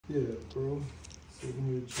Yeah, bro. Sitting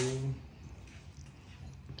here chilling.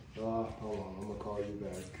 Hold on, I'm gonna call you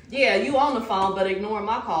back. Yeah, you on the phone, but ignoring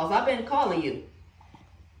my calls. I've been calling you.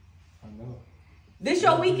 I know. This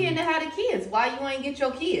your weekend to have the kids. Why you ain't get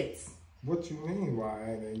your kids? What you mean why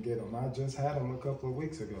I didn't get them? I just had them a couple of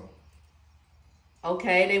weeks ago.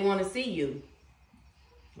 Okay, they want to see you.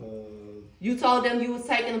 You told them you was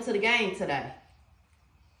taking them to the game today.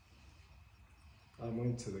 I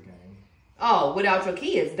went to the game. Oh, without your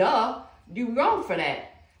kids, duh. You wrong for that.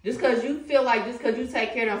 Just because you feel like just because you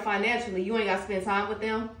take care of them financially, you ain't got to spend time with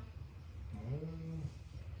them?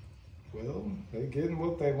 Well, they getting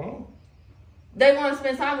what they want. They want to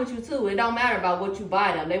spend time with you too. It don't matter about what you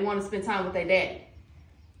buy them. They want to spend time with their daddy.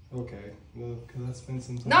 Okay. Well, can I spend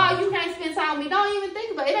some time? No, you can't spend time with me. Don't even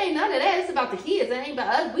think about it. It ain't none of that. It's about the kids. It ain't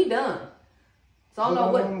about us. We done. So I don't know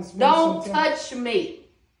what. Don't touch me.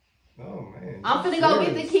 Oh, man. I'm finna go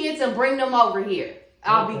get the kids and bring them over here.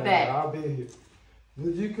 I'll be back. I'll be here.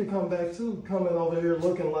 You could come back too, coming over here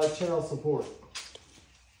looking like child support.